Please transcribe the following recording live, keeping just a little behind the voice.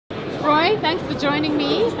Roy, thanks for joining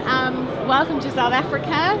me. Welcome to South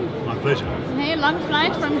Africa. My pleasure. Hey, long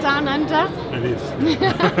flight from down under. It is.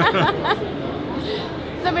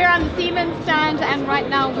 So we're on the Siemens stand, and right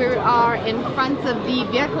now we are in front of the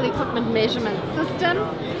vehicle equipment measurement system.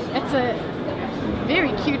 It's a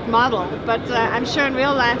very cute model, but I'm sure in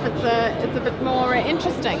real life it's a bit more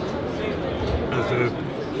interesting.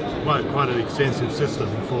 It's quite an extensive system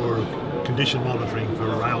for condition monitoring for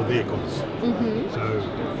rail vehicles. Mm-hmm. So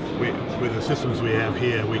with the systems we have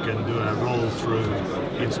here, we can do a roll-through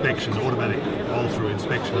inspection, automatic roll-through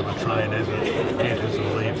inspection of a train as it enters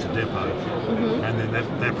or leaves the depot. Mm-hmm. And then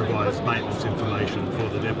that provides maintenance information for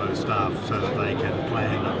the depot staff so that they can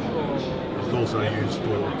plan them. It's also used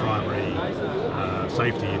for primary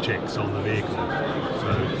safety checks on the vehicle,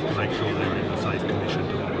 so to make sure they're in a safe condition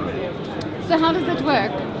to operate. So how does it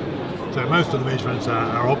work? So most of the measurements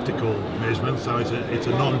are optical measurements, so it's a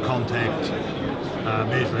non-contact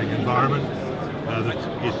measuring environment.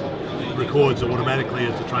 It records automatically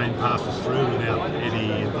as the train passes through without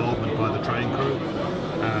any involvement by the train crew.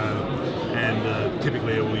 And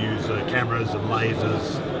typically it will use cameras and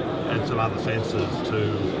lasers and some other sensors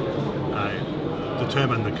to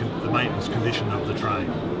determine the maintenance condition of the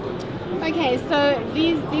train. Okay, so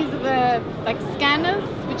these are the scanners.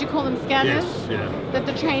 Would you call them scanners? Yes, yeah. That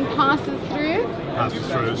the train passes through? Passes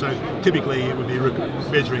through. So typically it would be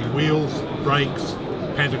measuring wheels, brakes,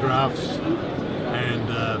 pantographs, and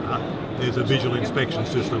there's a visual inspection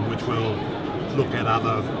system which will look at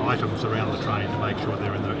other items around the train to make sure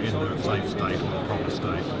they're in the safe state or the proper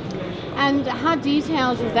state. And how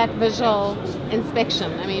detailed is that visual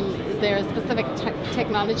inspection? I mean, is there a specific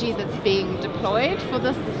technology that's being deployed for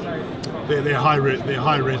this? They're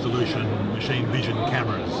high resolution machine vision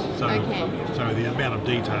cameras. So, okay. So the amount of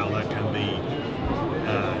detail that can be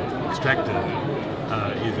extracted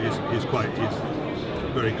is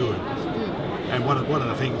very good. And one of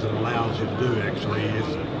the things that allows you to do actually is,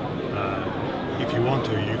 if you want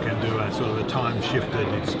to, you can do a sort of a time-shifted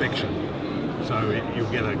inspection. So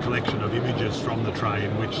you'll get a collection of images from the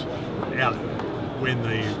train, which when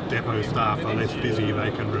the depot staff are less busy,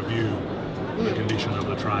 they can review the condition of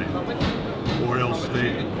the train. Or else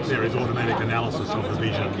there is automatic analysis of the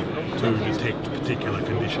vision to detect particular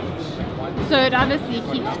conditions. So it obviously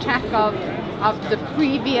keeps track of the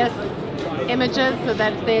previous images so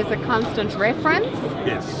that there's a constant reference?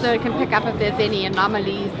 Yes. So it can pick up if there's any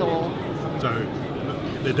anomalies or... So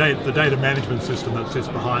the data management system that sits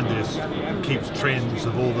behind this keeps trends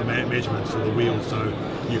of all the measurements of the wheels, so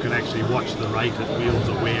you can actually watch the rate that wheels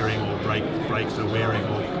are wearing or brakes are wearing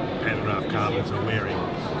or pantograph carbons are wearing,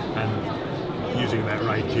 and using that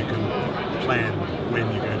rate you can plan when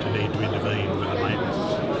you're going to need to intervene with a maintenance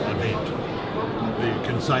event. You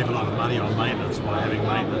can save a lot of money on maintenance by having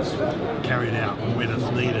maintenance carried out when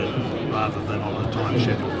it's needed rather than on a time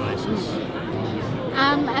scheduled basis.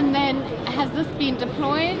 And then, has this been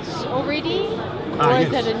deployed already, or yes.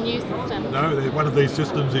 is it a new system? No, one of these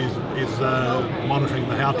systems is monitoring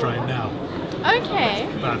the How train now. Okay.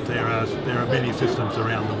 But there are many systems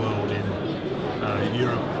around the world in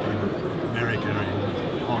Europe, in America,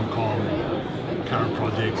 in Hong Kong, current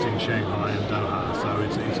projects in Shanghai and Doha. So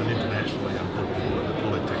it's an internationally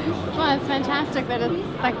deployed technology. Well, it's fantastic that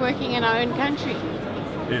it's like working in our own country.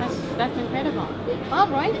 Yes. That's incredible. Well,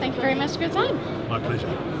 Roy, thank you very much for your time. My pleasure.